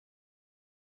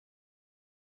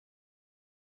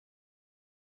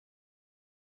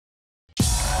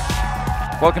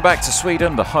Welcome back to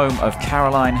Sweden, the home of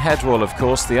Caroline Hedwall, of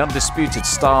course, the undisputed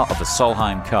star of the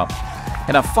Solheim Cup.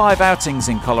 In her 5 outings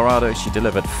in Colorado, she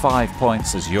delivered 5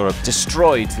 points as Europe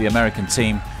destroyed the American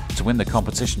team to win the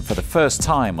competition for the first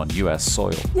time on US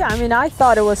soil. Yeah, I mean, I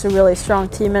thought it was a really strong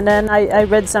team, and then I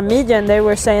read some media and they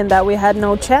were saying that we had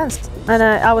no chance. And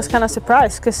I was kind of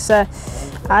surprised because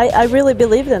I really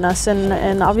believed in us,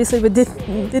 and obviously we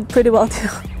did pretty well too.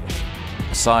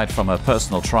 Aside from a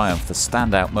personal triumph, the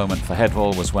standout moment for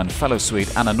Hedwall was when fellow Swede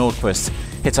Anna Nordqvist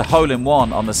hit a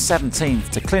hole-in-one on the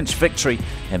 17th to clinch victory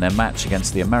in their match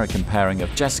against the American pairing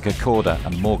of Jessica Korda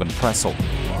and Morgan Pressel.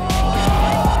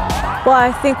 Well,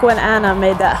 I think when Anna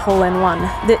made that hole-in-one,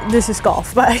 this is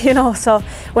golf, but you know, so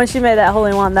when she made that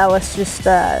hole-in-one, that was just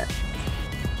a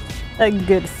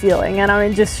good feeling. And I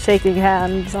mean, just shaking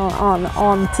hands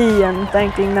on tee and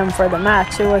thanking them for the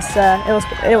match, it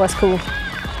was cool.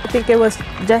 I think it was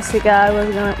Jessica. I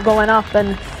was going up,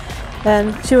 and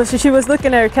she was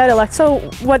looking at her caddy like, so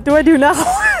what do I do now?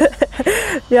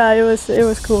 Yeah, it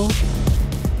was cool.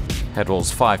 Hedwall's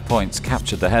 5 points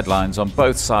captured the headlines on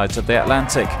both sides of the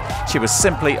Atlantic. She was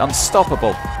simply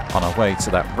unstoppable on her way to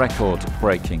that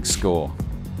record-breaking score.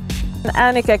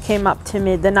 Annika came up to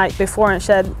me the night before and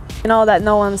said, you know that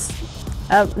no one's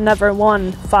never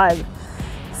won five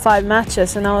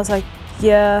matches, and I was like,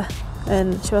 yeah.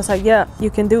 And she was like, yeah, you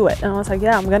can do it. And I was like,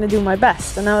 yeah, I'm gonna do my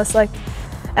best. And I was like,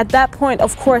 at that point,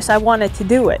 of course, I wanted to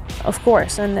do it, of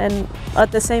course. And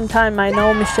at the same time, I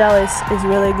know Michelle is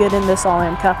really good in the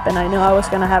Solheim Cup, and I knew I was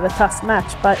gonna have a tough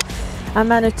match, but I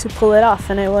managed to pull it off,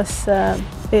 and it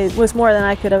was more than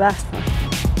I could have asked for.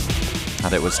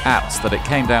 And it was apt that it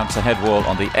came down to Hedwall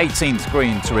on the 18th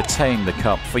green to retain the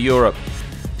cup for Europe.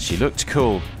 She looked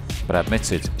cool, but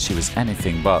admitted she was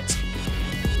anything but.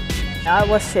 I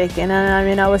was shaking, and I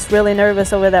mean, I was really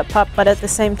nervous over that putt, but at the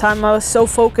same time I was so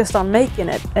focused on making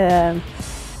it, and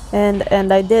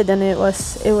I did, and it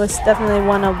was definitely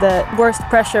one of the worst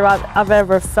pressure I've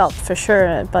ever felt, for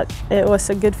sure, but it was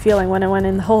a good feeling when I went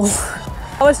in the hole.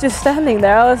 I was just standing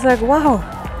there, I was like, wow,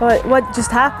 what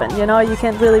just happened? You know, you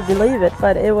can't really believe it,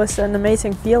 but it was an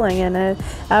amazing feeling, and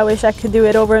I wish I could do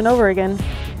it over and over again.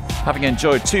 Having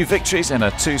enjoyed 2 victories in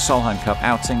her 2 Solheim Cup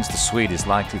outings, the Swede is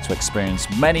likely to experience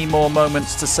many more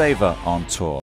moments to savour on tour.